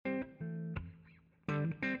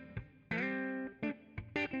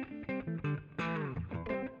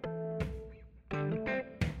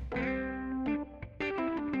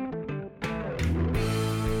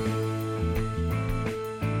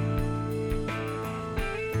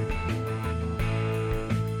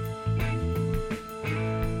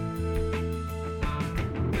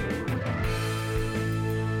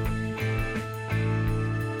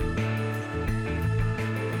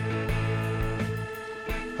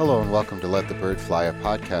Hello and welcome to Let the Bird Fly, a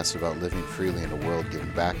podcast about living freely in a world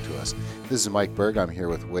given back to us. This is Mike Berg. I'm here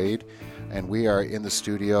with Wade, and we are in the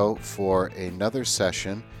studio for another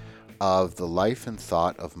session of the life and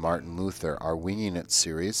thought of Martin Luther, our Winging It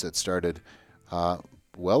series that started well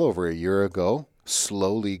over a year ago,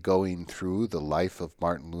 slowly going through the life of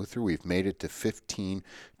Martin Luther. We've made it to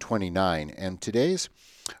 1529, and today's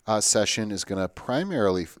session is going to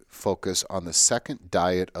primarily focus on the Second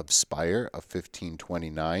Diet of Speyer of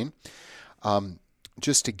 1529.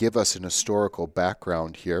 Just to give us an historical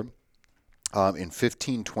background here, in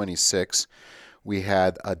 1526, we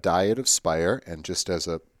had a Diet of Speyer, and just as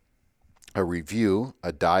a review,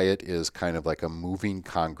 a diet is kind of like a moving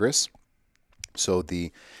congress. So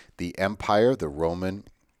the empire, the Roman,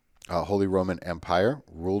 Holy Roman Empire,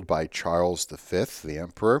 ruled by Charles V, the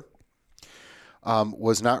emperor,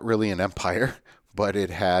 was not really an empire, but it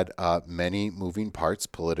had many moving parts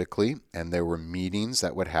politically, and there were meetings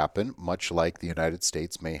that would happen, much like the United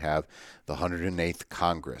States may have the 108th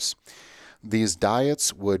Congress. These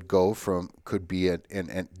diets could be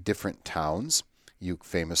in different towns.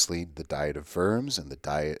 Famously, the Diet of Worms and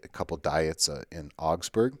a couple diets in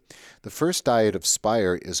Augsburg. The first Diet of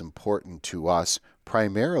Speyer is important to us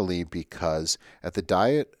primarily because at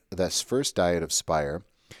this first Diet of Speyer,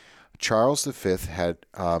 Charles V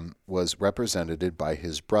was represented by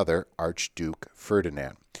his brother, Archduke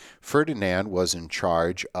Ferdinand. Ferdinand was in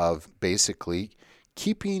charge of basically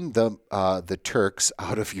keeping the Turks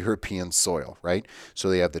out of European soil, right? So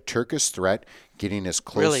they have the Turkish threat getting as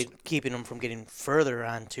close. Really keeping them from getting further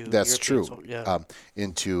onto That's European true. soil. Yeah.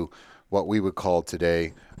 Into what we would call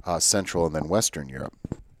today Central and then Western Europe.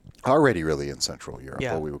 Already really in Central Europe,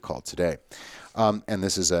 Yeah. what we would call today. And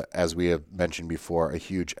this is, as we have mentioned before, a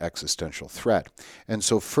huge existential threat. And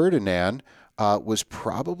so Ferdinand was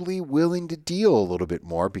probably willing to deal a little bit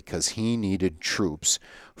more because he needed troops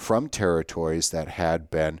from territories that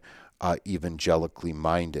had been evangelically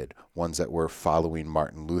minded, ones that were following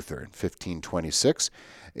Martin Luther. In 1526,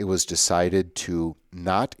 it was decided to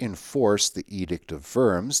not enforce the Edict of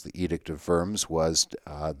Worms. The Edict of Worms was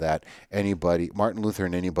that Martin Luther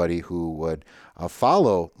and anybody who would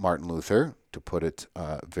follow Martin Luther, to put it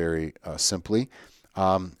very simply,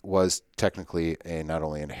 was technically not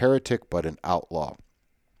only a heretic but an outlaw.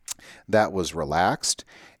 That was relaxed,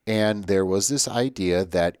 and there was this idea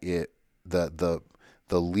that the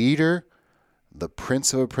leader, the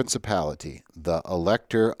prince of a principality, the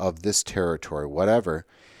elector of this territory, whatever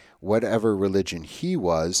religion he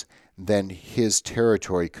was, then his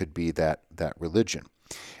territory could be that religion.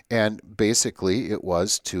 And basically it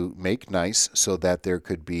was to make nice so that there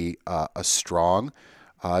could be a strong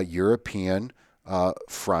European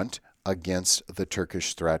front against the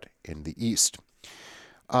Turkish threat in the east.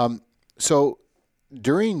 So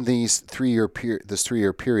during this three-year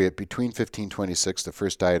period between 1526, the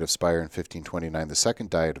first Diet of Speyer, and 1529, the second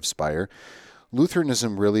Diet of Speyer,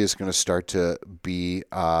 Lutheranism really is going to start to be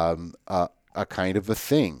a kind of a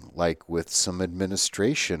thing, like with some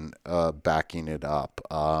administration backing it up,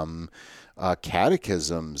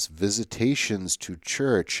 catechisms, visitations to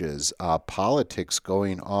churches, politics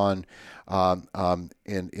going on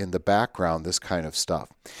in the background, this kind of stuff.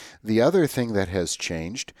 The other thing that has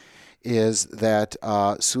changed is that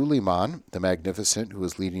Suleiman the Magnificent, who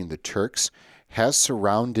was leading the Turks, has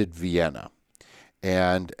surrounded Vienna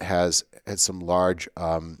and has had some large,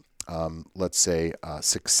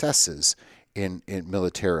 successes in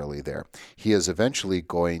militarily there. He is eventually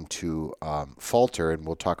going to falter, and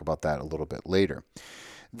we'll talk about that a little bit later.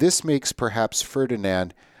 This makes perhaps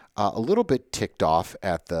Ferdinand a little bit ticked off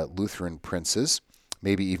at the Lutheran princes,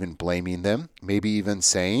 maybe even blaming them, maybe even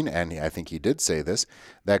saying, and I think he did say this,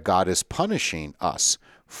 that God is punishing us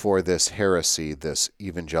for this heresy, this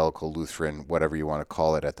evangelical Lutheran, whatever you want to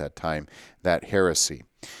call it at that time, that heresy.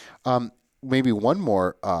 Maybe one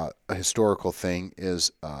more historical thing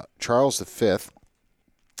is Charles V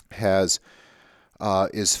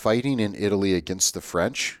is fighting in Italy against the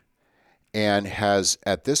French and has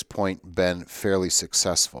at this point been fairly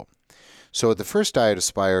successful. So at the first Diet of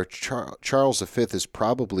Speyer, Charles V is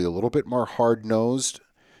probably a little bit more hard-nosed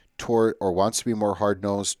toward, or wants to be more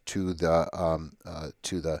hard-nosed to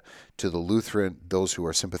the Lutheran, those who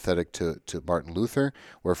are sympathetic to Martin Luther,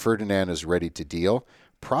 where Ferdinand is ready to deal.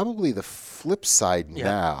 Probably the flip side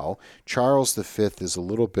now, Charles V is a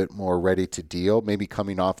little bit more ready to deal, maybe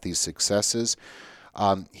coming off these successes.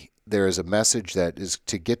 There is a message that is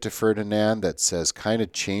to get to Ferdinand that says kind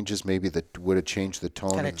of changes, would have changed the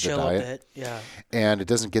tone Kind of of the chill diet. a bit, yeah. And it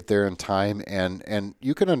doesn't get there in time. And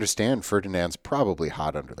you can understand Ferdinand's probably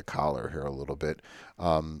hot under the collar here a little bit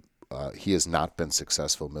he has not been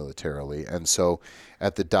successful militarily. And so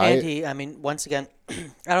at the diet... once again,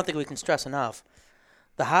 I don't think we can stress enough,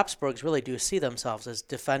 the Habsburgs really do see themselves as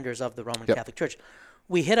defenders of the Roman Catholic Church.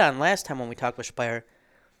 We hit on last time when we talked with Speyer,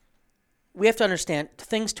 we have to understand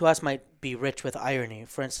things to us might be rich with irony.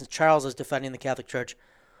 For instance, Charles is defending the Catholic Church,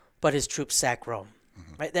 but his troops sack Rome.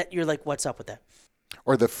 Right? That you're like, what's up with that?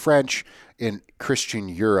 Or the French in Christian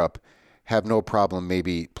Europe have no problem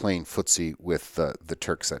maybe playing footsie with the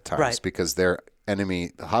Turks at times because their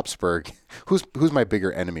enemy, the Habsburg, who's my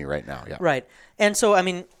bigger enemy right now? Yeah. Right. And so,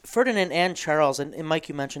 Ferdinand and Charles, and Mike,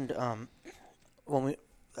 you mentioned when we,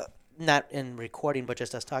 not in recording, but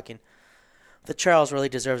just us talking, that Charles really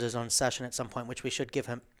deserves his own session at some point, which we should give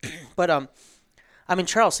him. But,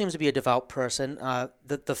 Charles seems to be a devout person.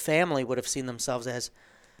 The family would have seen themselves as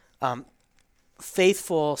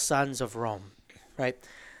faithful sons of Rome, right?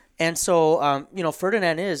 And so,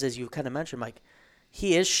 Ferdinand is, as you kind of mentioned, Mike,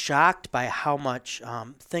 he is shocked by how much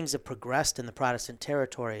things have progressed in the Protestant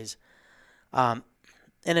territories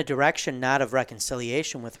in a direction not of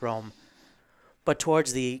reconciliation with Rome, but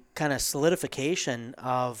towards the kind of solidification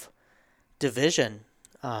of division.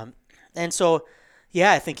 And so,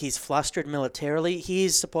 I think he's flustered militarily.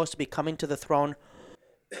 He's supposed to be coming to the throne,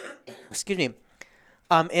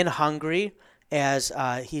 in Hungary, as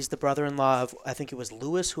he's the brother-in-law of, I think it was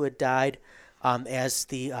Louis, who had died as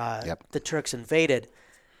the Turks invaded.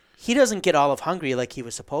 He doesn't get all of Hungary like he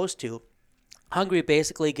was supposed to. Hungary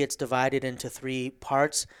basically gets divided into three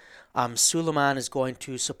parts. Suleiman is going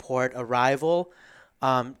to support a rival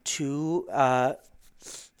to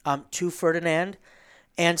Ferdinand,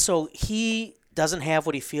 and so he doesn't have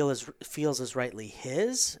what he feels is rightly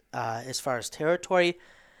his as far as territory.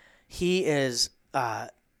 He is,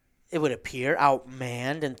 it would appear,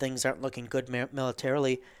 outmanned, and things aren't looking good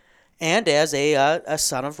militarily. And as a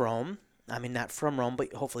son of Rome, not from Rome,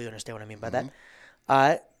 but hopefully you understand what I mean by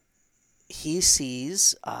that, he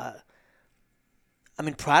sees,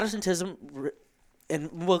 Protestantism, and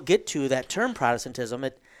we'll get to that term Protestantism,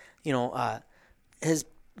 has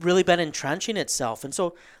really been entrenching itself. And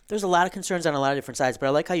so there's a lot of concerns on a lot of different sides, but I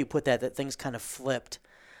like how you put that things kind of flipped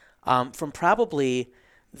from probably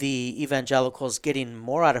the evangelicals getting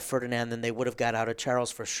more out of Ferdinand than they would have got out of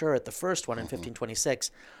Charles for sure at the first one in 1526,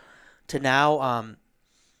 to now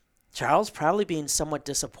Charles probably being somewhat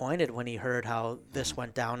disappointed when he heard how this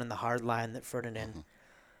went down in the hard line that Ferdinand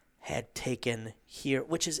had taken here,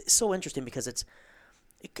 which is so interesting because it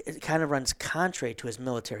kind of runs contrary to his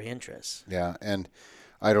military interests. Yeah, and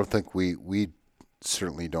I don't think we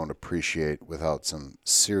certainly don't appreciate without some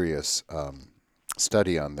serious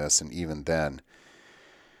study on this, and even then,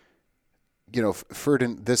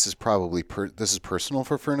 Ferdinand. This is probably this is personal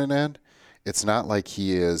for Ferdinand. It's not like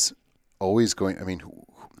he is always going.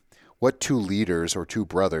 What two leaders or two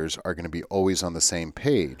brothers are going to be always on the same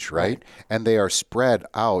page, right? And they are spread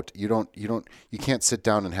out. You can't sit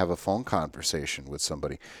down and have a phone conversation with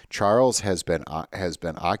somebody. Charles has been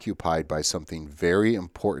occupied by something very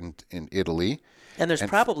important in Italy. And there's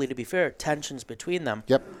probably, to be fair, tensions between them.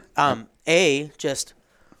 Yep.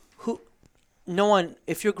 No one,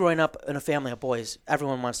 if you're growing up in a family of boys,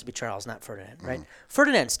 everyone wants to be Charles, not Ferdinand, right?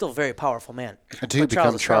 Ferdinand's still a very powerful man. Until you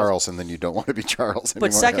become Charles, and then you don't want to be Charles anymore.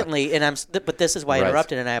 But secondly, but this is why I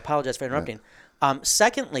interrupted, and I apologize for interrupting.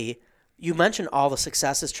 Secondly, you mentioned all the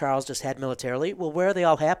successes Charles just had militarily. Well, where are they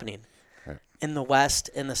all happening? Right. In the West,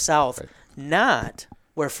 in the South, not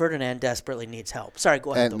where Ferdinand desperately needs help. Sorry,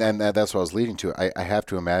 go ahead. And that's what I was leading to. I have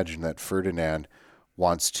to imagine that Ferdinand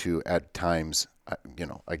wants to, at times,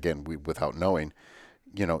 again, without knowing,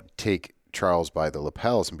 take Charles by the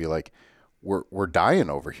lapels and be like, we're dying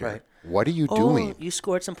over here. Right. What are you doing? You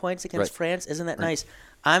scored some points against France. Isn't that nice?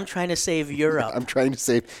 I'm trying to save Europe. I'm trying to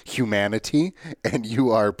save humanity, and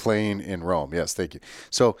you are playing in Rome. Yes, thank you.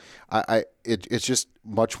 So it's just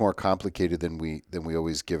much more complicated than we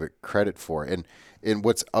always give it credit for. And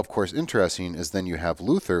what's, of course, interesting is then you have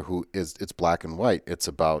Luther, it's black and white. It's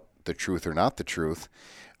about the truth or not the truth.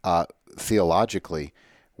 Theologically,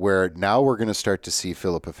 where now we're going to start to see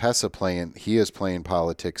Philip of Hesse playing. He is playing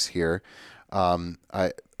politics here.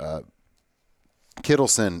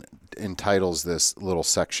 Kittleson entitles this little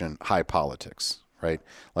section "High Politics," right?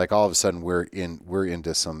 Like all of a sudden we're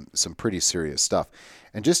into some pretty serious stuff.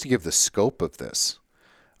 And just to give the scope of this,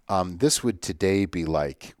 this would today be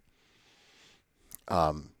like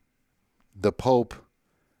the Pope,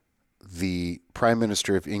 the Prime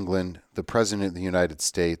Minister of England, the President of the United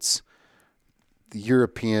States, the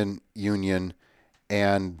European Union,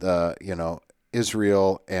 and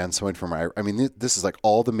Israel, and someone from Iran. This is like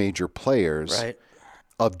all the major players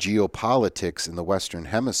of geopolitics in the Western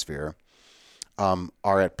Hemisphere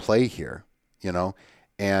are at play here,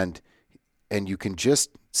 and you can just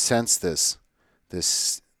sense this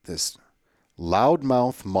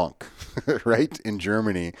loudmouth monk, right, in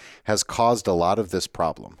Germany has caused a lot of this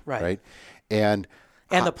problem, right? And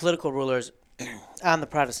the political rulers on the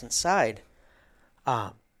Protestant side,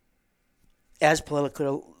 as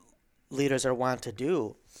political leaders are wont to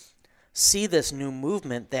do, see this new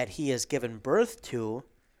movement that he has given birth to,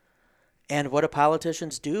 and what do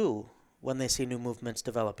politicians do when they see new movements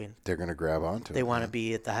developing? They're going to grab onto it. They want to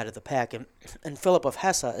be at the head of the pack. And Philip of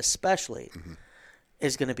Hesse especially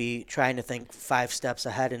is going to be trying to think 5 steps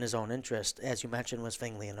ahead in his own interest, as you mentioned, was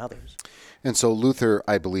Zwingli and others. And so Luther,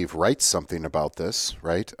 I believe, writes something about this,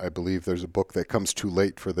 right? I believe there's a book that comes too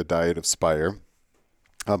late for the Diet of Speyer,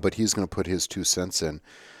 but he's going to put his 2 cents in.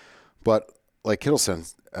 But like Kittel said,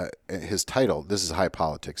 his title, this is high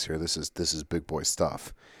politics here. This is big boy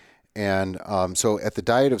stuff. And so at the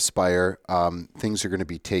Diet of Speyer, things are going to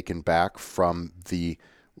be taken back from these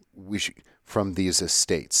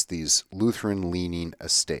estates, these Lutheran-leaning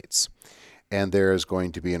estates. And there is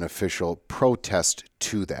going to be an official protest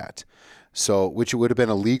to that. So, which would have been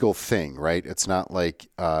a legal thing, right? It's not like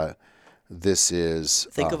this is...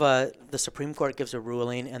 Think of the Supreme Court gives a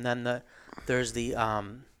ruling, and then there's the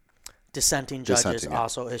dissenting judges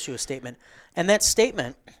also issue a statement. And that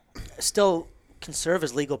statement still can serve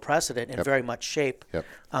as legal precedent and very much shape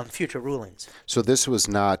future rulings. So this was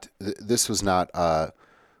not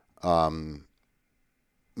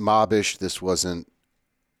mobbish. This wasn't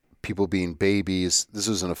people being babies. This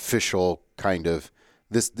was an official kind of,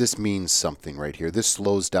 this means something right here. This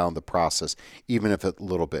slows down the process, even if a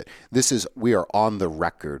little bit. We are on the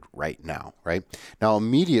record right now, right? Now,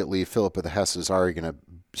 immediately, Philip of the Hesse is already going to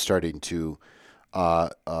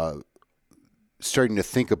starting to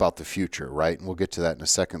think about the future, right? And we'll get to that in a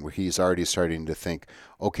second, where he's already starting to think,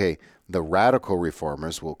 okay, the radical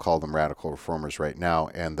reformers, we'll call them radical reformers right now,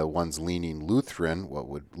 and the ones leaning Lutheran, what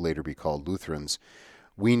would later be called Lutherans,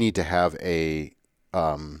 we need to have a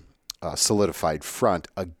solidified front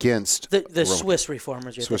against the Swiss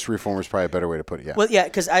reformers. Swiss reformers, probably a better way to put it, yeah. Well, yeah,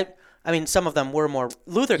 because I mean, some of them were more,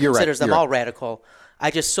 Luther considers them all radical. I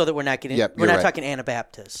just, so that we're not getting, we're not talking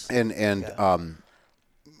Anabaptists.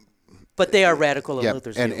 But they are radical in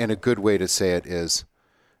Luther's view. And a good way to say it is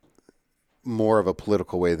more of a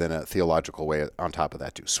political way than a theological way on top of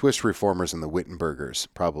that, too. Swiss reformers and the Wittenbergers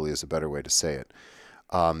probably is a better way to say it.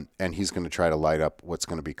 And he's going to try to light up what's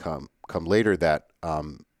going to come later that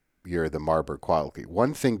year, the Marburg Quadrilogy.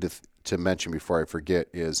 One thing to mention before I forget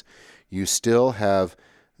is you still have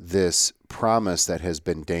this promise that has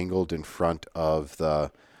been dangled in front of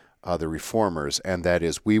the reformers, and that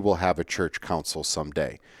is, we will have a church council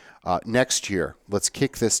someday. Next year. Let's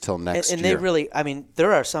kick this till next year. And they really, I mean,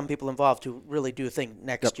 there are some people involved who really do think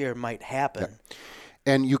next year might happen. Yep.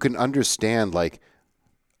 And you can understand, like,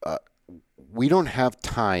 we don't have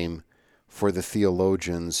time for the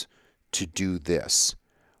theologians to do this.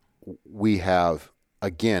 We have,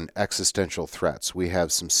 again, existential threats. We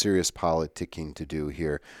have some serious politicking to do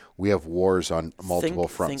here. We have wars on multiple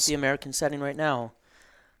fronts. Think the American setting right now.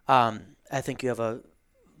 I think you have a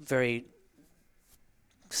very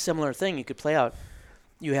similar thing you could play out.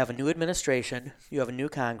 You have a new administration. You have a new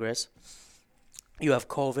Congress. You have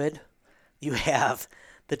COVID. You have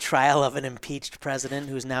the trial of an impeached president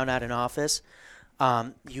who's now not in office.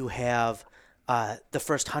 You have the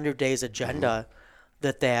first 100 days agenda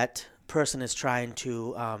that person is trying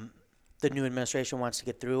to, the new administration wants to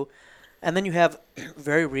get through. And then you have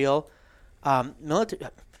very real military.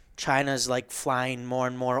 China's like flying more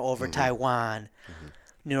and more over Taiwan.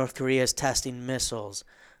 North Korea is testing missiles.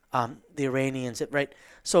 The Iranians, right?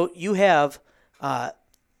 So you have a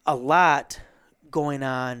lot going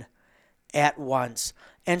on at once.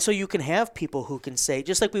 And so you can have people who can say,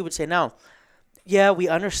 just like we would say now, yeah, we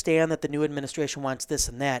understand that the new administration wants this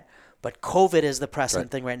and that, but COVID is the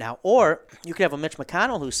precedent thing right now. Or you could have a Mitch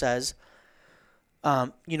McConnell who says,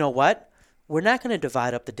 you know what? We're not going to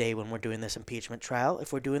divide up the day when we're doing this impeachment trial.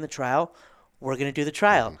 If we're doing the trial, we're going to do the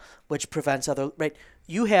trial, which prevents other, right?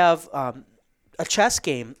 You have a chess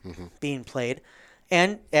game being played.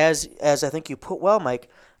 And as I think you put well, Mike,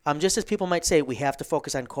 just as people might say we have to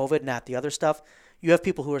focus on COVID, not the other stuff, you have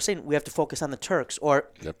people who are saying we have to focus on the Turks. Or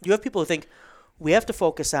you have people who think we have to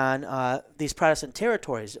focus on these Protestant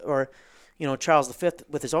territories, or, Charles V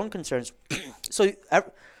with his own concerns. So,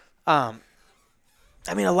 I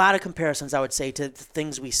mean, a lot of comparisons, I would say, to the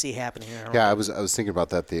things we see happening here. Yeah, I was thinking about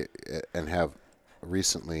that and have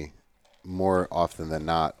recently, more often than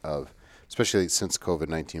not, of especially since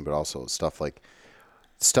COVID-19, but also stuff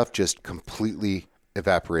just completely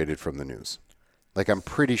evaporated from the news. Like I'm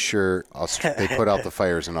pretty sure they put out the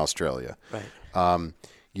fires in Australia. Right.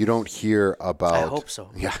 You don't hear about. I hope so.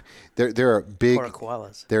 Yeah, there are big. Or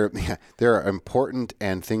koalas. There are important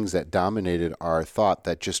and things that dominated our thought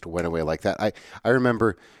that just went away like that. I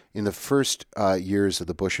remember in the first years of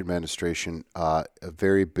the Bush administration, a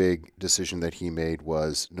very big decision that he made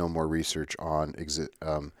was no more research on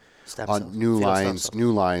new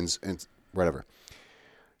lines and whatever.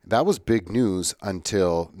 That was big news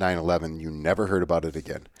until 9/11. You never heard about it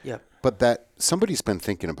again. Yep. But that somebody's been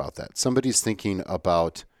thinking about that. Somebody's thinking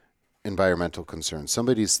about environmental concerns.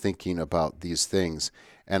 Somebody's thinking about these things.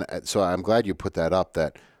 And so I'm glad you put that up,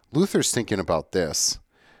 that Luther's thinking about this.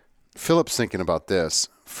 Philip's thinking about this.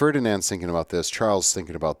 Ferdinand's thinking about this. Charles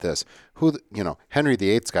thinking about this. Henry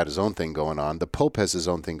VIII's got his own thing going on. The Pope has his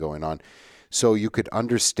own thing going on. So you could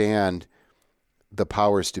understand the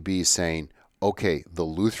powers to be saying, okay, the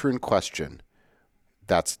Lutheran question,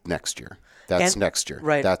 that's next year. That's next year.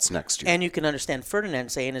 Right. That's next year. And you can understand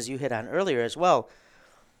Ferdinand saying, as you hit on earlier as well,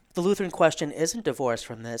 the Lutheran question isn't divorced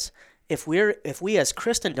from this. If we as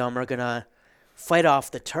Christendom are going to fight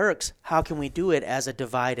off the Turks, how can we do it as a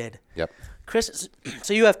divided? Yep.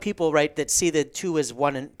 So you have people, right, that see the two as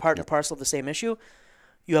one and part and parcel of the same issue.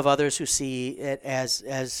 You have others who see it as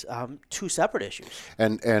two separate issues.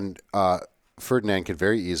 And Ferdinand could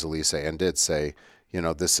very easily say, and did say,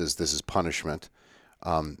 this is punishment.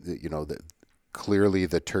 Clearly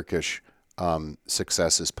the Turkish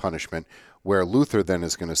success is punishment. Where Luther then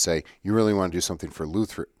is going to say, you really want to do something for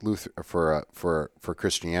for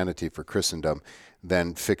Christianity, for Christendom,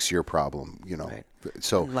 then fix your problem. Right.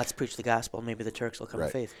 So and let's preach the gospel. Maybe the Turks will come to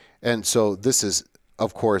faith. And so this is,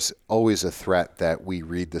 of course, always a threat that we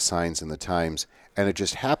read the signs in the times, and it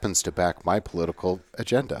just happens to back my political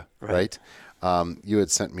agenda. Right. You had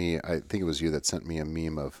sent me, I think it was you that sent me a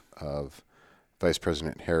meme of Vice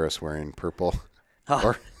President Harris wearing purple.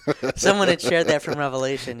 Oh, someone had shared that from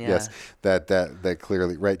Revelation. Yeah. Yes, that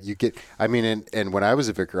clearly, right. You get, and when I was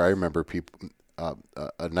a vicar, I remember people,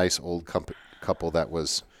 a nice old couple that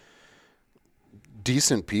was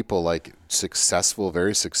decent people, like successful,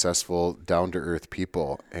 very successful, down to earth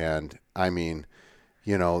people, and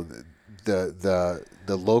the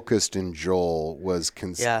locust in Joel was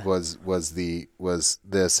this,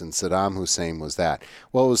 and Saddam Hussein was that.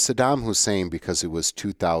 Well, it was Saddam Hussein because it was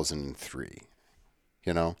 2003.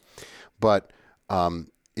 But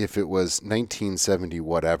if it was 1970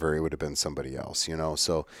 whatever, it would have been somebody else.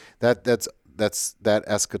 So that's that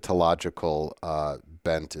eschatological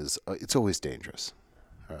bent is it's always dangerous.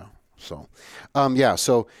 So you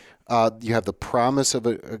have the promise of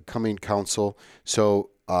a coming council. So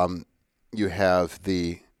you have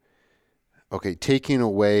taking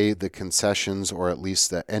away the concessions, or at least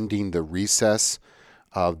the ending the recess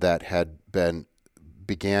that had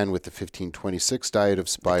began with the 1526 Diet of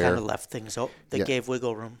Speyer. They kind of left things open. They gave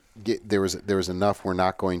wiggle room. There was enough. We're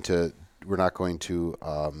not going to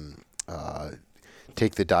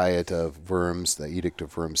take the Diet of Worms, the Edict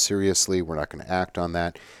of Worms, seriously. We're not going to act on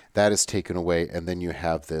that. That is taken away, and then you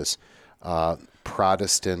have this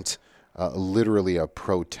Protestant, literally a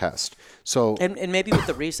protest. So and maybe with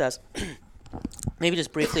the recess, maybe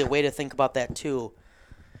just briefly a way to think about that too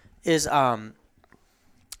is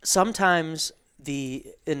sometimes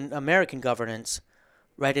in American governance,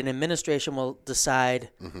 right, an administration will decide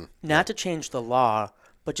not to change the law,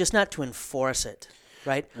 but just not to enforce it,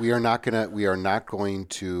 right? We are not going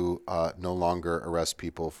to no longer arrest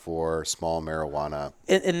people for small marijuana.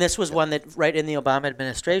 And this was one that, right, in the Obama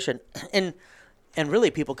administration, and really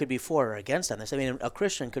people could be for or against on this. I mean, a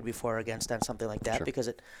Christian could be for or against on something like that. Sure. Because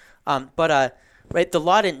right, the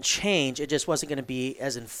law didn't change. It just wasn't going to be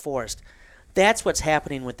as enforced. That's what's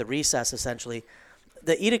happening with the recess, essentially.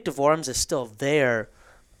 The Edict of Worms is still there,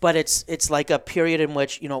 but it's like a period in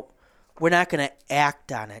which, we're not going to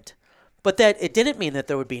act on it. But that it didn't mean that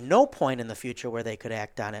there would be no point in the future where they could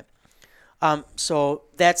act on it. So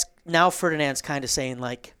that's now Ferdinand's kind of saying,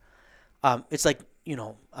 like, it's like,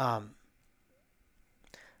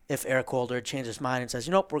 if Eric Holder changed his mind and says,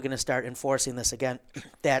 we're going to start enforcing this again,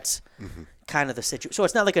 that's kind of the situation. So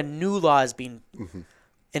it's not like a new law is being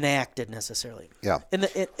enacted necessarily. Yeah. In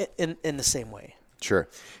the same way. Sure.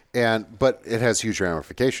 But it has huge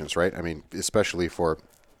ramifications, right? I mean, especially for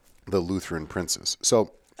the Lutheran princes.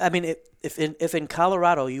 So, I mean, if in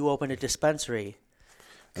Colorado you open a dispensary,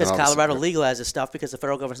 because Colorado legalizes stuff because the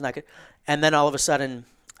federal government's not good, and then all of a sudden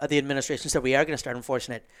the administration said we are going to start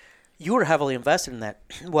enforcing it, you were heavily invested in that.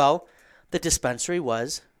 Well, the dispensary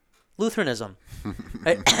was Lutheranism,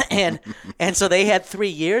 right? and so they had 3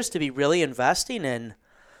 years to be really investing in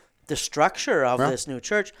the structure of this new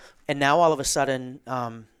church, and now all of a sudden,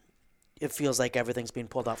 it feels like everything's being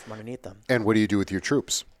pulled out from underneath them. And what do you do with your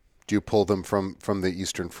troops? Do you pull them from the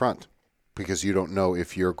Eastern Front? Because you don't know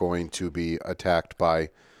if you're going to be attacked by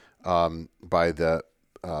the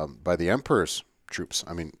Emperor's troops.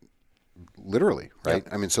 I mean, literally, right?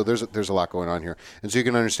 Yep. I mean, so there's a lot going on here, and so you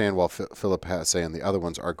can understand why Philip Hasse and the other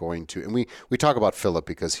ones are going to. And we talk about Philip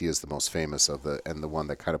because he is the most famous of the one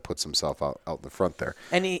that kind of puts himself out in the front there.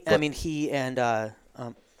 And he and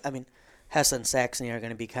Hesse and Saxony are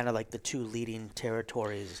going to be kind of like the two leading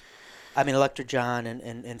territories. I mean, Elector John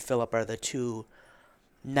and Philip are the two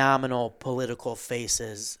nominal political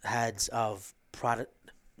heads of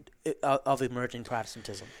emerging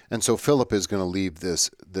Protestantism. And so Philip is going to leave this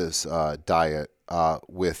diet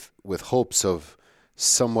with hopes of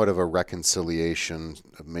somewhat of a reconciliation.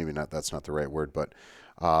 Maybe not. That's not the right word, but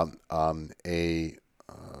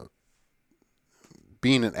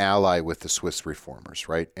being an ally with the Swiss reformers,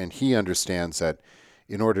 right? And he understands that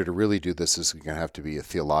in order to really do this is going to have to be a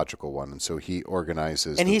theological one, and so he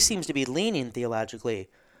organizes. And he seems to be leaning theologically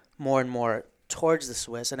more and more towards the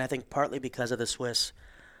Swiss, and I think partly because of the Swiss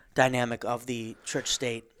dynamic of the church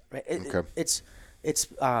state. Right? It's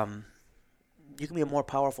you can be a more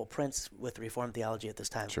powerful prince with Reformed theology at this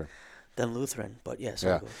time. Sure. Than Lutheran, but yes.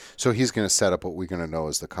 Yeah. So he's going to set up what we're going to know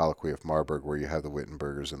as the Colloquy of Marburg, where you have the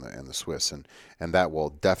Wittenbergers and the Swiss, and that will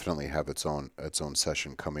definitely have its own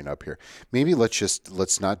session coming up here. Maybe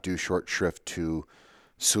let's not do short shrift to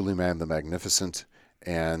Suleiman the Magnificent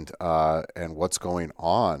and what's going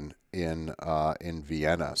on in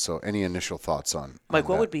Vienna. So any initial thoughts on Mike? On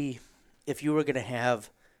what that? would be if you were going to have,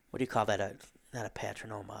 what do you call that? Not a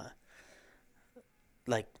patronome,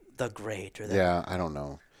 like the Great or the. Yeah, I don't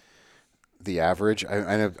know. The average.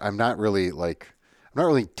 I'm not really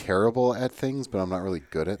terrible at things, but I'm not really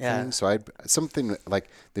good at things. So something like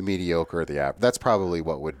the mediocre or the average. That's probably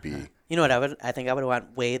what would be. You know what I think I would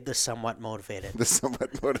want Wade the somewhat motivated. The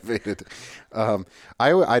somewhat motivated. I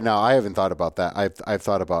haven't thought about that. I've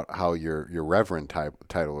thought about how your reverend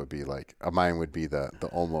title would be like. Mine would be the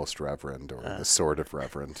almost reverend or the sort of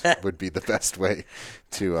reverend would be the best way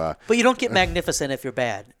to. But you don't get magnificent if you're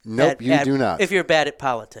bad. Nope, you do not. If you're bad at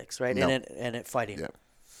politics, right? Nope. And at fighting. Yeah.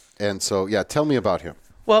 And so tell me about him.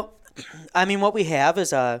 Well, I mean, what we have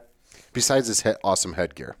is besides his awesome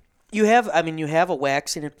headgear. You have a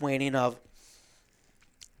waxing and waning of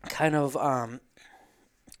kind of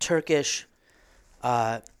Turkish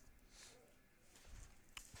of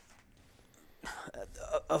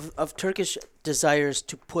Turkish desires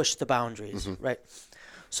to push the boundaries, right?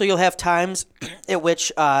 So you'll have times at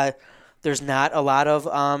which there's not a lot of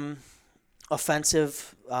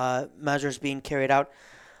offensive measures being carried out,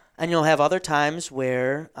 and you'll have other times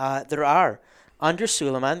where there are. Under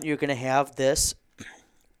Suleiman, you're going to have this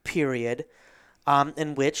period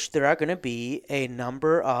in which there are going to be a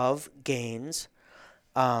number of gains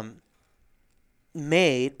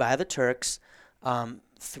made by the Turks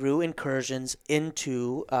through incursions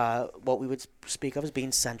into what we would speak of as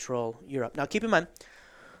being Central Europe. Now, keep in mind,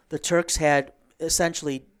 the Turks had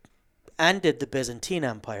essentially ended the Byzantine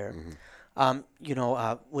Empire,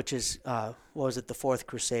 which is, what was it, the Fourth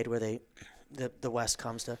Crusade, where the West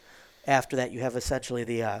comes to. After that, you have essentially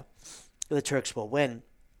the Turks will win.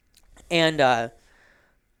 And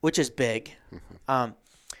which is big.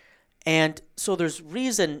 And so there's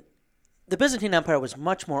reason the Byzantine Empire was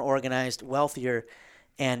much more organized, wealthier,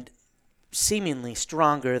 and seemingly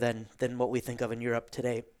stronger than what we think of in Europe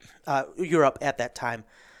today, Europe at that time,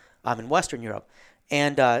 in Western Europe.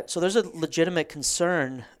 And so there's a legitimate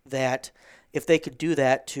concern that if they could do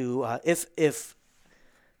that to, if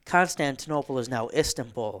Constantinople is now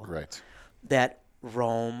Istanbul, right, that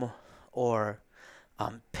Rome or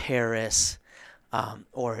Paris,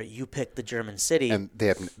 or you pick the German city. And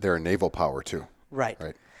they're a naval power too. Right.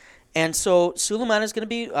 And so Suleiman is going to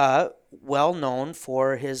be well known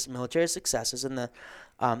for his military successes and the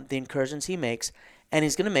incursions he makes, and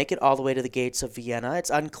he's going to make it all the way to the gates of Vienna. It's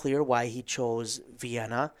unclear why he chose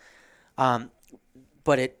Vienna,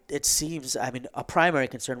 but it seems, I mean, a primary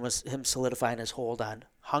concern was him solidifying his hold on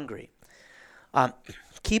Hungary.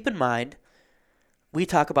 Keep in mind, we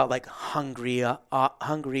talk about like Hungary,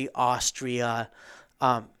 Austria,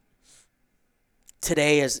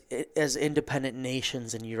 today as independent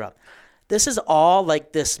nations in Europe. This is all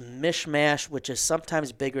like this mishmash, which is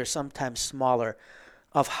sometimes bigger, sometimes smaller,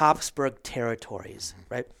 of Habsburg territories,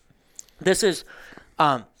 right? This is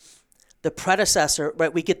the predecessor,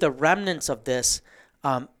 right? We get the remnants of this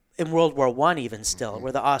in World War I even still,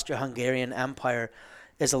 where the Austro-Hungarian Empire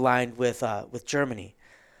is aligned with Germany.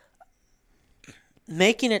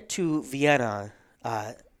 Making it to Vienna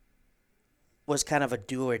was kind of a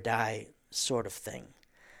do or die sort of thing.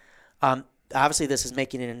 Obviously, this is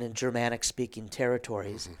making it in Germanic-speaking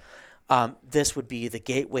territories. This would be the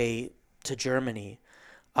gateway to Germany.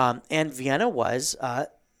 And Vienna was a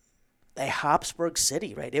Habsburg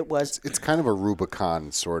city, right? It was. It's kind of a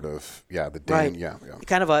Rubicon sort of, the Dane, right. yeah.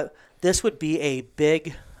 Kind of this would be a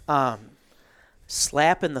big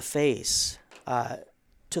slap in the face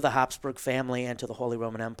to the Habsburg family and to the Holy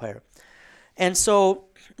Roman Empire. And so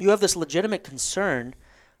you have this legitimate concern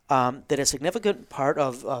that a significant part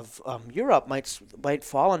of Europe might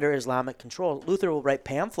fall under Islamic control. Luther will write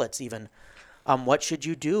pamphlets even. What should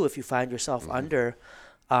you do if you find yourself under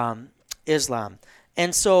Islam?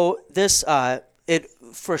 And so this, it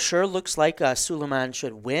for sure looks like Suleiman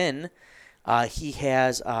should win. He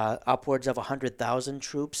has upwards of 100,000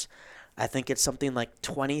 troops. I think it's something like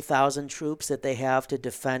 20,000 troops that they have to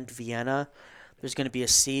defend Vienna. There's going to be a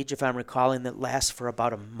siege, if I'm recalling, that lasts for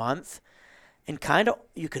about a month. And kind of,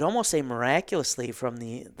 you could almost say miraculously from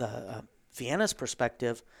the Vienna's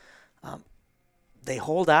perspective, they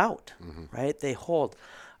hold out, right? They hold.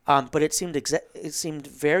 But it seemed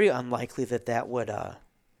very unlikely that would happen.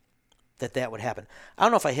 I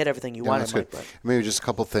don't know if I hit everything you wanted, Mike, but maybe just a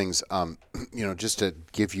couple things. Just to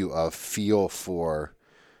give you a feel for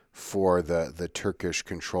the Turkish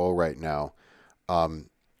control right now.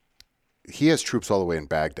 He has troops all the way in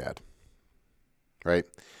Baghdad, right?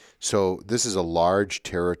 So this is a large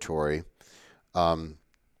territory.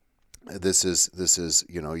 This is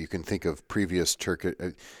you can think of previous Turkey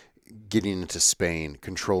getting into Spain,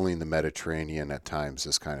 controlling the Mediterranean at times,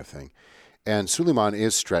 this kind of thing. And Suleiman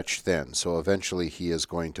is stretched thin, so eventually he is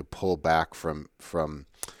going to pull back from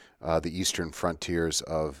the eastern frontiers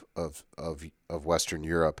of Western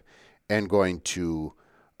Europe, and going to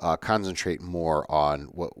concentrate more on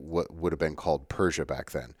what would have been called Persia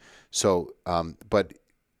back then. So, but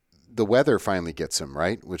the weather finally gets him,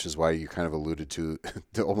 right, which is why you kind of alluded to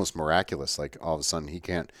the almost miraculous. Like all of a sudden he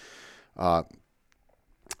can't.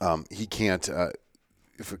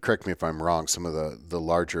 Correct me if I'm wrong. Some of the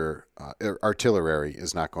larger artillery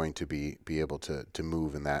is not going to be able to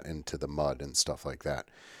move in that into the mud and stuff like that.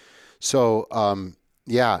 So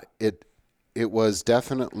it was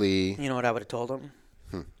definitely. You know what I would have told him?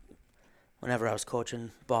 Whenever I was coaching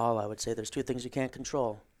ball, I would say there's two things you can't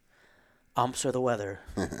control: umps or the weather.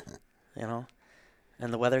 And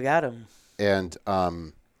the weather got him. And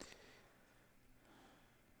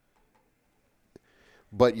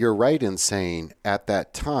but you're right in saying at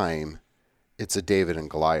that time, it's a David and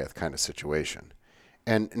Goliath kind of situation.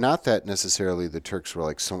 And not that necessarily the Turks were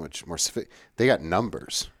like so much more they got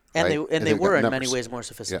numbers. And right? they were in many ways more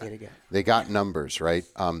sophisticated. Yeah. They got numbers, right?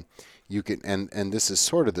 You can and this is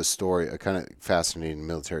sort of the story, a kind of fascinating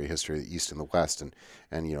military history of the East and the West, and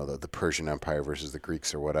the Persian Empire versus the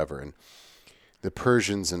Greeks or whatever. And the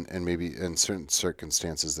Persians and maybe in certain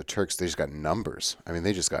circumstances the Turks, they just got numbers. I mean,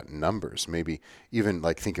 they just got numbers. Maybe even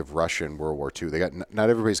like think of Russia in World War II. They got not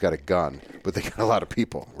everybody's got a gun, but they got a lot of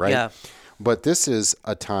people, right? Yeah. But this is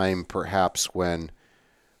a time perhaps when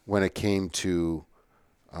it came to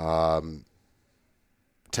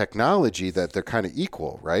technology that they're kind of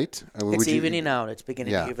equal, right? I mean, it's evening out. It's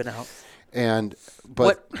beginning to even out. And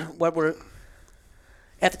but what were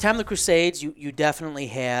at the time of the Crusades, you definitely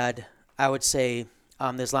had, I would say,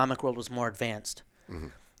 the Islamic world was more advanced. Mm-hmm.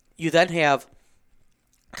 You then have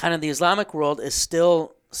kind of the Islamic world is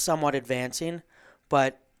still somewhat advancing,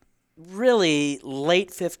 but really late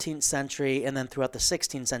 15th century and then throughout the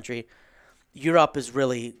 16th century, Europe is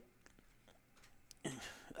really,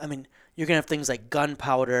 I mean, you're going to have things like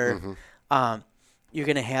gunpowder. Mm-hmm. You're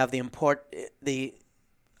going to have the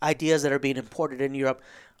ideas that are being imported in Europe,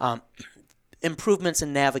 improvements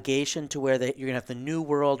in navigation to where you're going to have the New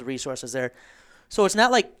World resources there. So it's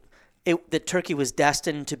not like that Turkey was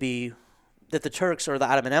destined to be, that the Turks or the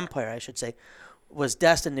Ottoman Empire, I should say, was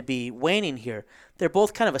destined to be waning here. They're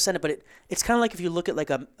both kind of ascendant, but it's kind of like if you look at like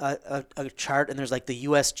a chart and there's like the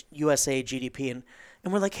USA GDP and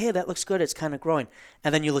we're like, hey, that looks good. It's kind of growing.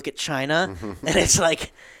 And then you look at China and it's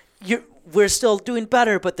like, we're still doing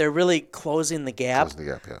better, but they're really closing the gap. Closing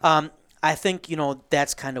the gap, yeah. I think,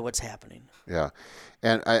 that's kind of what's happening. Yeah.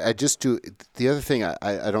 And I just do, the other thing,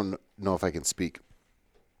 I don't know if I can speak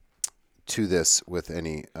to this with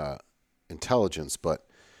any intelligence, but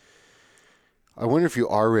I wonder if you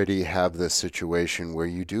already have this situation where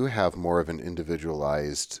you do have more of an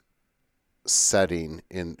individualized setting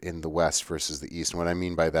in the West versus the East. And what I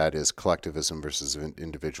mean by that is collectivism versus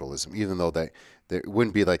individualism, even though there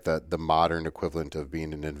wouldn't be like the modern equivalent of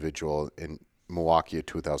being an individual in Milwaukee in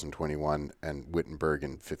 2021 and Wittenberg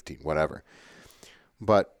in 15, whatever.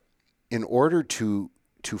 But in order to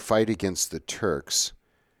fight against the Turks,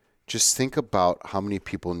 just think about how many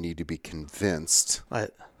people need to be convinced Right.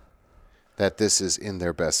 that this is in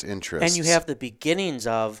their best interest. And you have the beginnings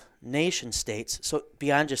of nation states. So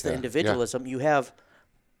beyond just the Yeah, individualism, you have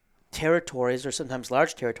territories, or sometimes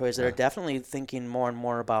large territories, that are definitely thinking more and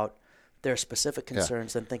more about their specific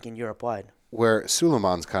concerns than thinking Europe-wide. where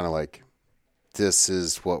Suleiman's kind of like, this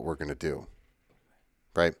is what we're going to do,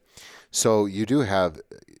 right? So you do have,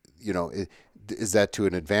 is that to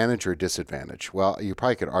an advantage or disadvantage? Well, you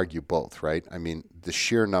probably could argue both, right? I mean, the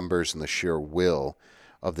sheer numbers and the sheer will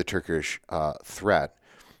of the Turkish threat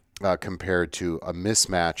compared to a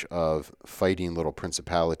mismatch of fighting little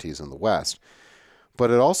principalities in the West. But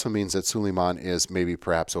it also means that Suleiman is maybe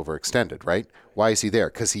perhaps overextended, right? Why is he there?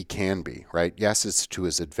 Because he can be, right? Yes, it's to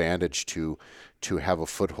his advantage to have a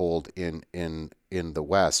foothold in the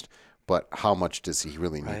West, but how much does he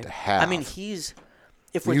really need to have? I mean,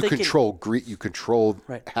 if we're you thinking, control Greece, you control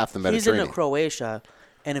half the Mediterranean. He's in Croatia,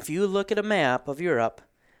 and if you look at a map of Europe,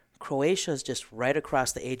 Croatia is just right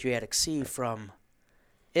across the Adriatic Sea from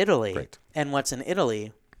Italy. Right. And what's in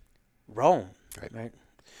Italy? Rome, right?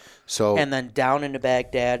 So, and then down into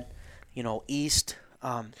Baghdad, east.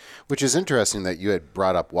 Which is interesting that you had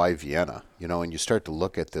brought up why Vienna, and you start to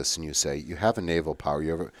look at this and you say, you have a naval power.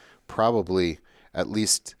 You have probably at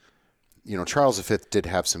least, Charles V did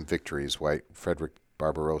have some victories, right? Frederick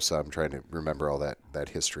Barbarossa, I'm trying to remember all that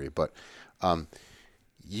history. But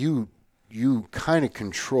you kind of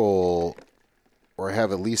control or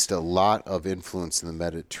have at least a lot of influence in the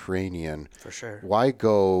Mediterranean. For sure. Why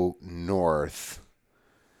go north?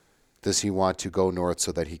 Does he want to go north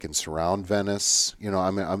so that he can surround Venice?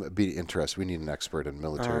 I'm be interested. We need an expert in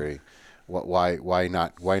military. Why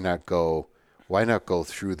not go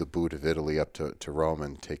through the boot of Italy up to Rome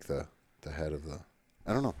and take the head of the?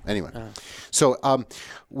 I don't know. Anyway, so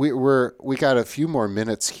we got a few more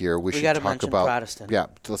minutes here. We should talk about Protestant. Yeah,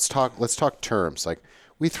 let's talk terms. Like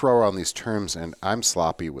we throw around these terms, and I'm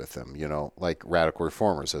sloppy with them. Like radical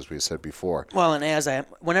reformers, as we said before. Well, and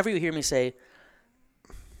whenever you hear me say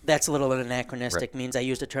that's a little anachronistic, means I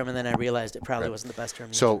used a term and then I realized it probably wasn't the best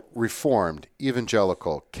term. So Reformed,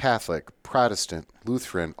 Evangelical, Catholic, Protestant,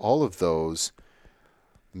 Lutheran, all of those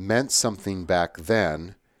meant something back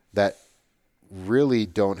then that really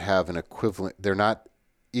don't have an equivalent. They're not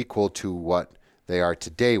equal to what they are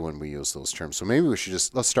today when we use those terms. So maybe we should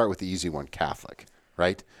let's start with the easy one, Catholic,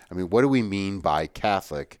 right? I mean, what do we mean by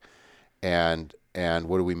Catholic, and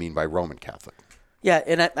what do we mean by Roman Catholic? Yeah,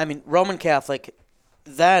 and I mean, Roman Catholic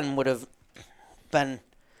then would have been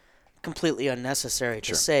completely unnecessary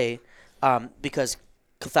to say, because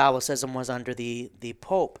Catholicism was under the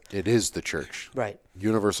Pope. It is the church. Right.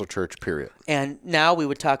 Universal church, period. And now we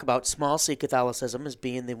would talk about small c Catholicism as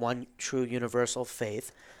being the one true universal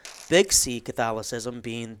faith, big C Catholicism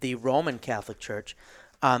being the Roman Catholic Church,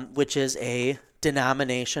 which is a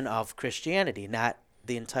denomination of Christianity, not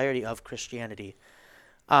the entirety of Christianity.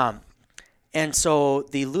 And so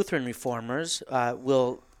the Lutheran reformers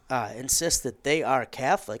will insist that they are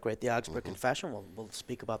Catholic, right? The Augsburg Confession, we'll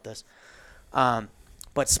speak about this,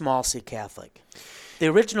 but small c Catholic. The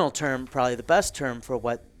original term, probably the best term for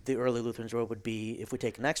what the early Lutherans wrote would be, if we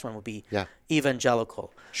take the next one, would be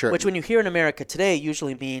evangelical. Sure. Which when you hear in America today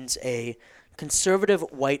usually means a conservative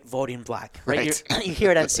white voting bloc. Right? You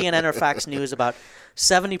hear it on CNN or Fox News about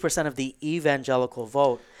 70% of the evangelical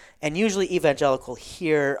vote. And usually evangelical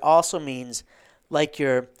here also means like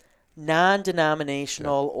your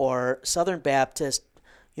non-denominational or Southern Baptist,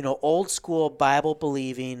 old school Bible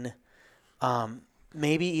believing,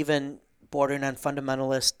 maybe even bordering on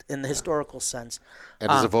fundamentalist in the historical sense.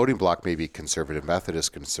 And as a voting bloc, maybe conservative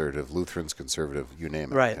Methodist, conservative Lutherans, conservative, you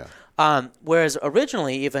name it. Right. Yeah. Whereas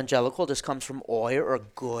originally evangelical just comes from oi or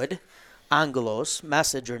good, angelos,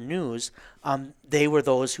 message or news. They were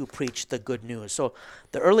those who preached the good news. So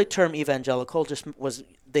the early term evangelical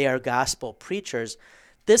they are gospel preachers.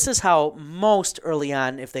 This is how most early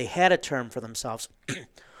on, if they had a term for themselves,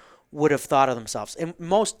 would have thought of themselves. And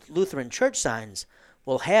most Lutheran church signs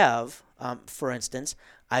will have, for instance,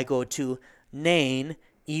 I go to Nain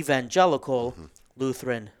Evangelical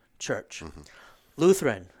Lutheran Church.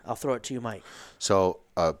 Lutheran, I'll throw it to you, Mike. So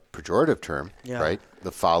a pejorative term, right?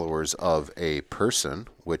 The followers of a person,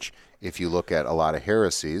 which if you look at a lot of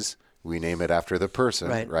heresies, we name it after the person,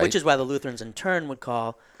 right? Which is why the Lutherans in turn would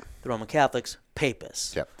call the Roman Catholics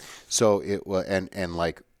papists. Yeah. So it was, and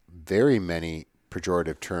like very many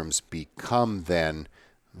pejorative terms become then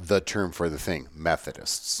the term for the thing.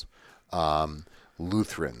 Methodists,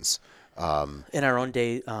 Lutherans. In our own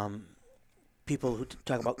day, people who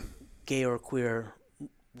talk about gay or queer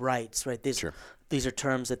rights, right? These are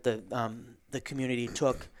terms that the community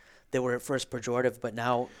took they were at first pejorative, but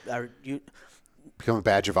now are become a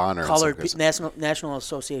badge of honor. Colored National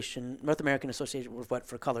Association, North American Association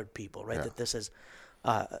for colored people, right? Yeah. That this is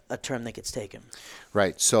a term that gets taken.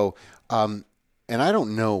 Right. So, and I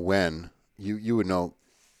don't know when you would know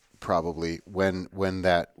probably when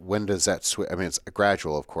does that switch? I mean, it's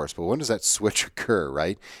gradual, of course, but when does that switch occur?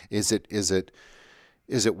 Right? Is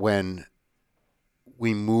it when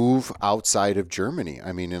we move outside of Germany?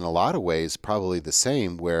 I mean, in a lot of ways, probably the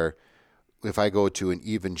same. Where if I go to an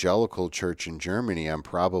evangelical church in Germany, I'm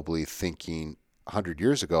probably thinking 100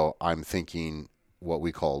 years ago, I'm thinking what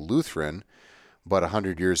we call Lutheran, but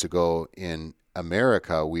 100 years ago in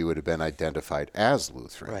America, we would have been identified as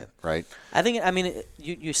Lutheran, right? I think,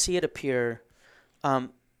 you see it appear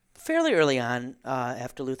fairly early on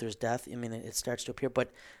after Luther's death. I mean, it starts to appear,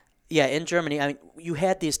 but yeah, in Germany, you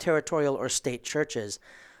had these territorial or state churches,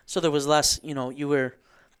 so there was less, you were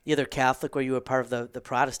either Catholic or you were part of the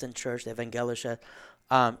Protestant church, the Evangelische.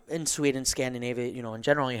 In Sweden, Scandinavia, in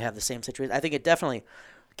general, you have the same situation. I think it definitely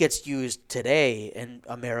gets used today in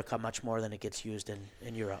America much more than it gets used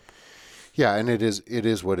in Europe. Yeah, and it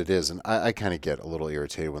is what it is. And I kind of get a little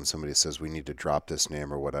irritated when somebody says we need to drop this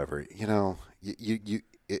name or whatever.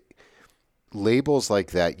 Labels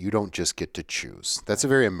like that, you don't just get to choose. That's a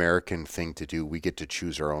very American thing to do. We get to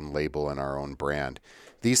choose our own label and our own brand.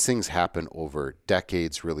 These things happen over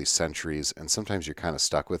decades, really centuries, and sometimes you're kind of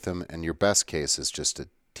stuck with them. And your best case is just to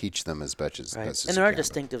teach them as best as best as and there are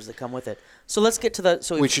distinctives that come with it. So let's get to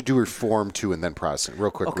the. We should do Reformed too, and then Protestant.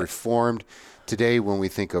 Real quick, okay. Reformed. Today, when we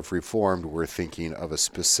think of Reformed, we're thinking of a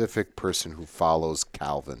specific person who follows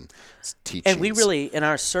Calvin's teachings. And we really, in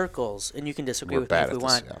our circles, and you can disagree with me if we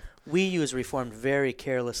want, we use Reformed very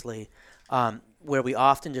carelessly, where we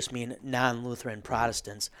often just mean non-Lutheran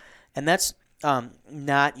Protestants. And that's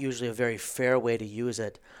not usually a very fair way to use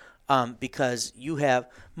it, because you have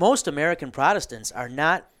most American Protestants are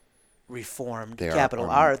not Reformed, capital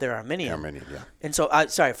R, they're Arminian. Arminian, yeah. And so,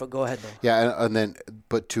 go ahead, though. Yeah, and then,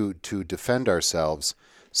 but to defend ourselves,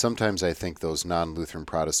 sometimes I think those non-Lutheran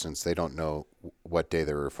Protestants, they don't know what day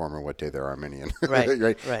they're Reformed and what day they're Arminian.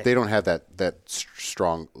 Right. They don't have that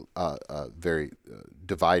strong, very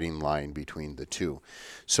dividing line between the two.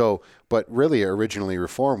 So, but really, originally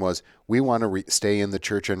Reform was, we want to stay in the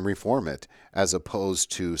church and reform it, as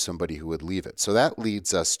opposed to somebody who would leave it. So that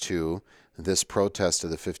leads us to this protest of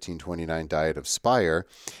the 1529 Diet of Speyer,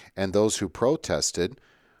 and those who protested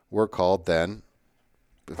were called then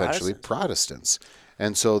eventually Protestants.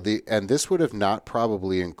 And so this would have not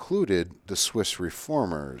probably included the Swiss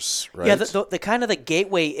reformers, right? Yeah, the kind of the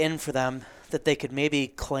gateway in for them that they could maybe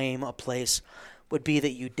claim a place would be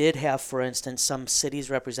that you did have, for instance, some cities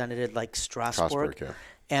represented like Strasbourg. Yeah.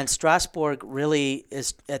 And Strasbourg really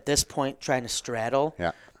is, at this point, trying to straddle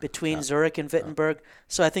between Zurich and Wittenberg.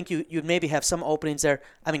 So I think you'd maybe have some openings there.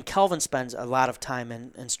 I mean, Calvin spends a lot of time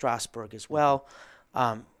in Strasbourg as well.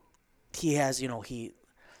 He has, he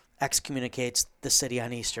excommunicates the city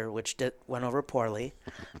on Easter, which went over poorly.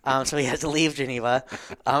 So he has to leave Geneva.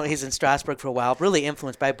 He's in Strasbourg for a while, really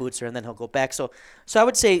influenced by Butzer, and then he'll go back. So I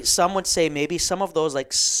would say, some would say maybe some of those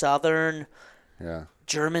like southern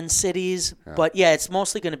German cities, but it's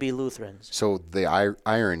mostly going to be Lutherans. So the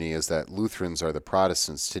irony is that Lutherans are the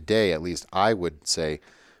Protestants today. At least I would say,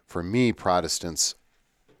 for me, Protestants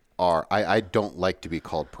are. I don't like to be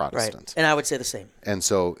called Protestant, right. And I would say the same. And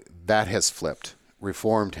so that has flipped.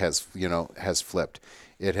 Reformed has flipped.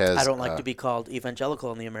 It has. I don't like to be called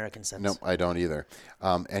evangelical in the American sense. No, I don't either.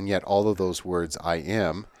 And yet, all of those words, I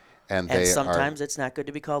am. And sometimes it's not good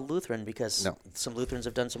to be called Lutheran because some Lutherans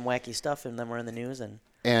have done some wacky stuff and then we're in the news.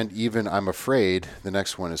 And even, I'm afraid, the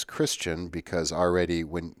next one is Christian, because already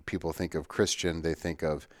when people think of Christian, they think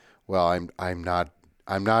of, well, I'm not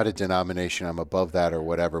a denomination, I'm above that or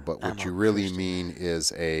whatever. But what you really mean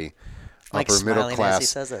is a upper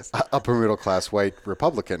middle class white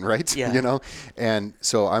Republican, right? Yeah. And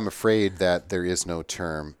so I'm afraid that there is no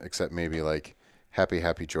term except maybe like happy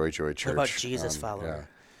joy church. What about Jesus follower? Yeah.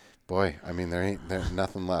 Boy, I mean, there's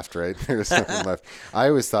nothing left, right? There's nothing left. I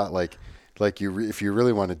always thought if you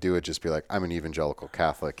really want to do it, just be like, I'm an evangelical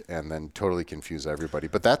Catholic, and then totally confuse everybody.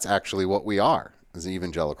 But that's actually what we are, as an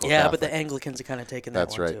evangelical Catholic. Yeah, but the Anglicans are kind of taking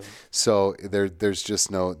that one too. That's right. So there's just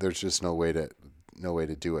no way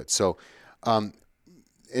to do it. So, and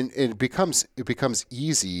it becomes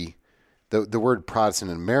easy. The word Protestant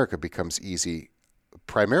in America becomes easy,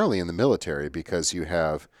 primarily in the military, because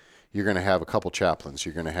you're going to have a couple chaplains.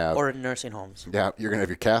 You're going to have... Or in nursing homes. Yeah, you're going to have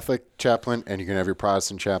your Catholic chaplain, and you're going to have your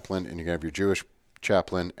Protestant chaplain, and you're going to have your Jewish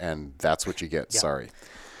chaplain, and that's what you get. Yeah. Sorry.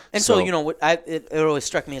 And so it always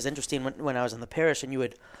struck me as interesting when I was in the parish, and you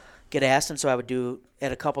would get asked, and so I would do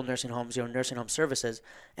at a couple nursing homes, nursing home services,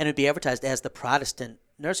 and it would be advertised as the Protestant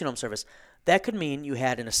nursing home service. That could mean you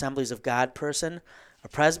had an Assemblies of God person, a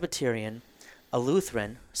Presbyterian, a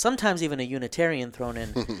Lutheran, sometimes even a Unitarian thrown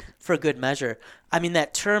in for good measure. I mean,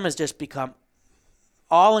 that term has just become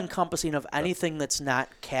all-encompassing of anything that's not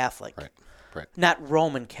Catholic, right. Not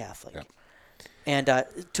Roman Catholic. Yep. And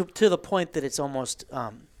to the point that it's almost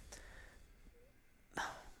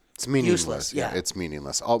it's meaningless. Useless, Yeah, it's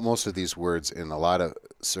meaningless. Most of these words in a lot of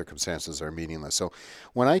circumstances are meaningless. So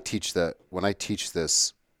when I teach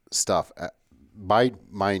this stuff, my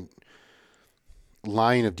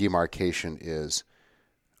line of demarcation is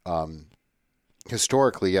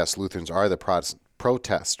historically, yes, Lutherans are the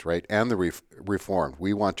protest, right, and the Reformed.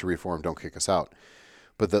 We want to reform, don't kick us out.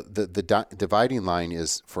 But the dividing line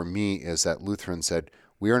is, for me, is that Lutheran said,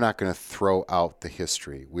 we are not going to throw out the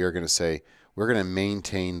history. We are going to say, we're going to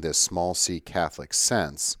maintain this small c Catholic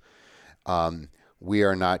sense. We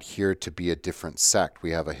are not here to be a different sect.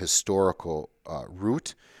 We have a historical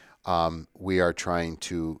root. We are trying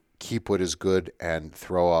to keep what is good and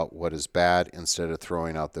throw out what is bad instead of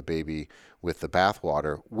throwing out the baby with the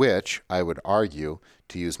bathwater, which I would argue,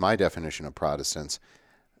 to use my definition of Protestants,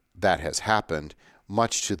 that has happened,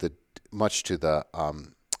 much to the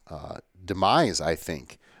demise, I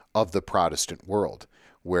think, of the Protestant world,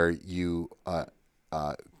 where you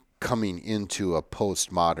coming into a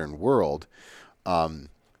postmodern world,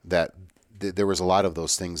 that there was a lot of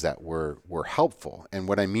those things that were helpful. And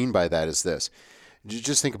what I mean by that is this: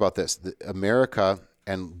 just think about this: America,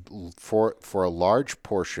 and for a large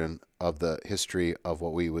portion of the history of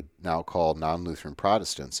what we would now call non-Lutheran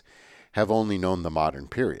Protestants, have only known the modern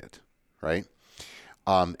period, right?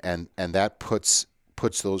 And that puts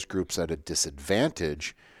those groups at a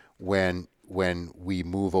disadvantage when we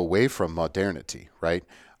move away from modernity, right?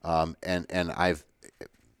 And I've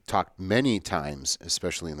talked many times,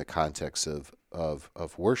 especially in the context of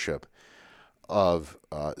worship, of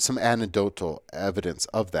some anecdotal evidence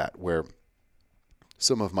of that, where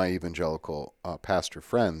some of my evangelical pastor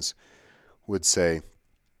friends would say,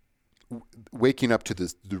 waking up to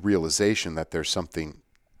the realization that there's something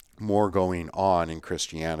more going on in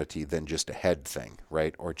Christianity than just a head thing,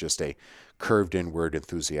 right? Or just a curved inward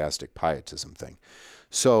enthusiastic pietism thing.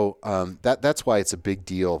 So that's why it's a big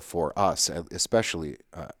deal for us, especially,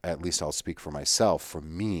 at least I'll speak for myself, for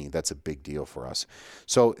me, that's a big deal for us.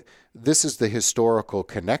 So this is the historical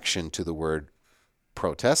connection to the word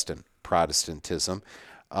Protestantism.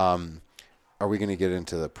 Are we going to get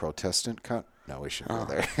into the Protestant cut? No, we shouldn't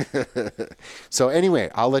go there. So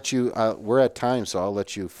anyway, I'll let you, we're at time, so I'll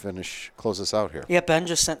let you close us out here. Yeah, Ben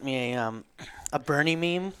just sent me a Bernie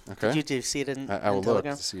meme. Okay. Did you see it in I will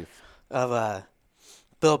Telegram? look to see if... Of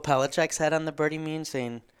Bill Belichick's head on the Bernie meme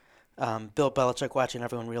saying, Bill Belichick watching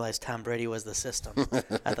everyone realize Tom Brady was the system. I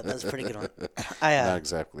thought that was a pretty good one. Not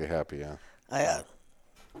exactly happy, yeah.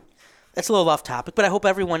 It's a little off topic, but I hope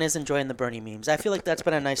everyone is enjoying the Bernie memes. I feel like that's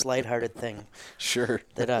been a nice lighthearted thing. Sure.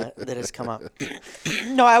 That has come up.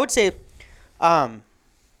 No, I would say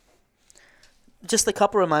just a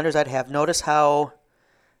couple reminders I'd have. Notice how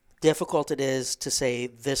difficult it is to say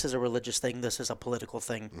this is a religious thing, this is a political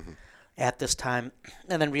thing at this time,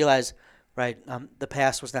 and then realize, right, the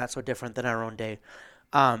past was not so different than our own day.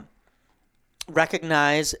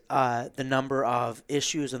 Recognize the number of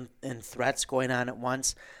issues and threats going on at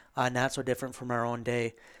once. Not so different from our own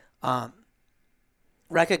day.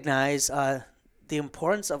 Recognize the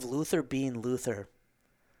importance of Luther being Luther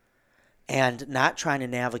and not trying to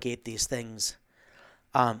navigate these things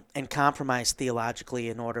and compromise theologically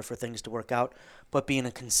in order for things to work out, but being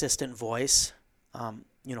a consistent voice, for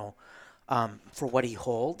what he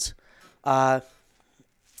holds. But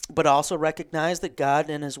also recognize that God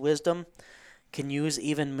in his wisdom can use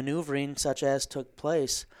even maneuvering such as took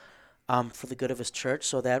place for the good of his church,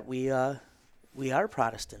 so that we are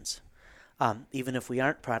Protestants, even if we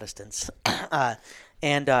aren't Protestants,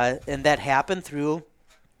 and that happened through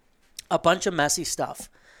a bunch of messy stuff,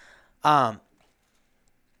 and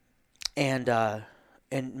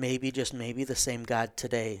maybe the same God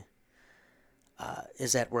today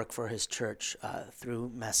is at work for his church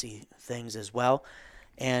through messy things as well,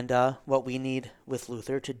 and what we need with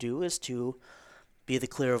Luther to do is to be the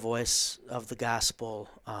clear voice of the gospel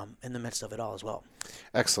in the midst of it all as well.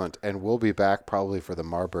 Excellent. And we'll be back probably for the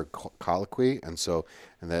Marburg Colloquy. And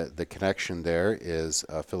the connection there is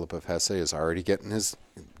Philip of Hesse is already getting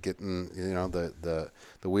the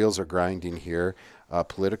wheels are grinding here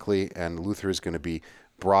politically, and Luther is going to be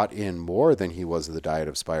brought in more than he was at the Diet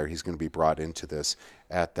of Speyer. He's going to be brought into this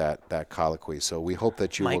at that colloquy. So we hope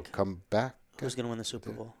that you will come back. Who's going to win the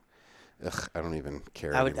Super Bowl? I don't even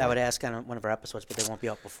care. I would anymore. ask on one of our episodes, but they won't be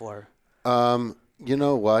out before. You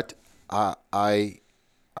know what? I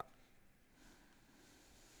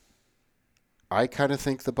kind of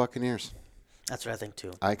think the Buccaneers. That's what I think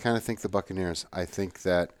too. I kind of think the Buccaneers. I think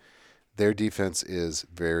that their defense is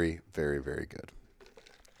very, very, very good.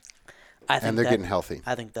 And they're getting healthy.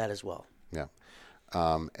 I think that as well. Yeah.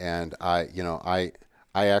 And I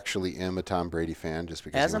actually am a Tom Brady fan just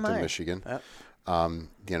because he went to Michigan. Yep.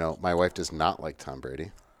 My wife does not like Tom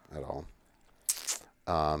Brady at all.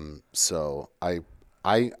 So I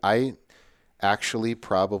actually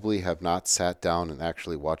probably have not sat down and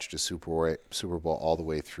actually watched a Super Bowl all the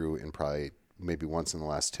way through in probably maybe once in the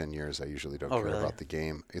last 10 years. I usually don't care about the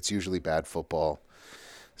game. It's usually bad football.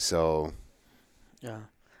 So. Yeah.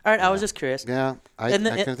 All right. I was just curious. Yeah. I kind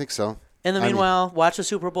of think so. In the meanwhile, watch the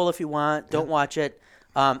Super Bowl if you want. Don't watch it.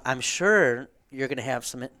 I'm sure you're going to have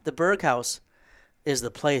some. The Berg House is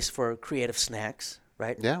the place for creative snacks,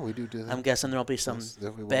 right? Yeah, we do that. I'm guessing there'll be some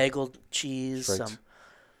bagel cheese, right.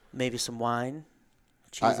 maybe some wine,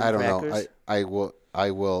 cheese and I don't crackers. know.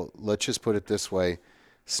 I will. Let's just put it this way: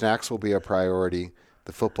 snacks will be a priority.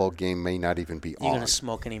 The football game may not even be on. You going to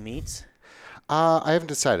smoke any meats? I haven't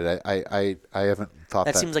decided. I haven't thought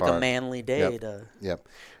that. That seems like a manly day. Yep.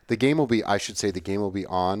 The game will be. I should say the game will be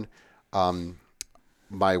on.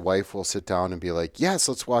 My wife will sit down and be like, "Yes,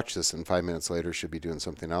 let's watch this." And 5 minutes later, she'll be doing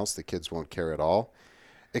something else. The kids won't care at all,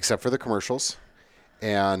 except for the commercials.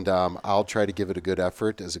 And I'll try to give it a good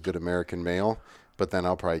effort as a good American male, but then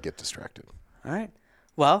I'll probably get distracted. All right.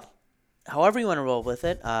 Well, however you want to roll with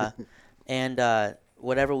it, and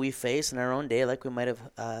whatever we face in our own day, like we might have,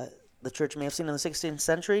 the church may have seen in the 16th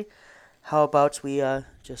century, how about we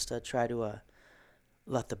just try to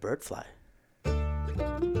let the bird fly?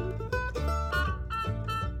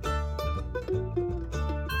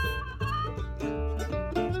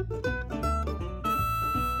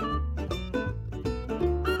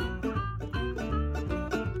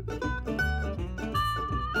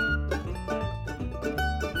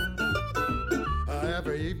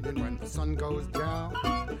 Every evening when the sun goes down,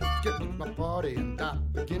 get with my party and I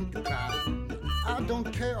begin to clown. I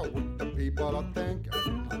don't care what the people are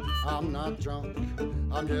thinking. I'm not drunk,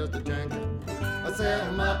 I'm just a drinking. I set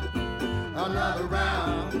 'em up, another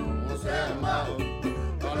round. I set 'em up,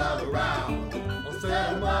 another round. I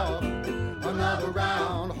set 'em up, another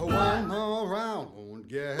round. One more round won't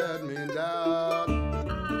get me down.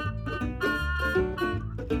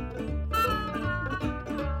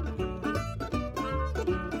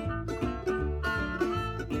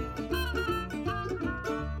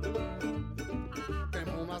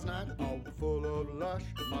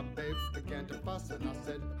 My babe began to fuss and I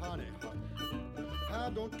said, honey, I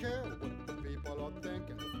don't care what the people are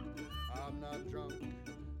thinking. I'm not drunk,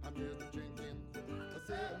 I'm just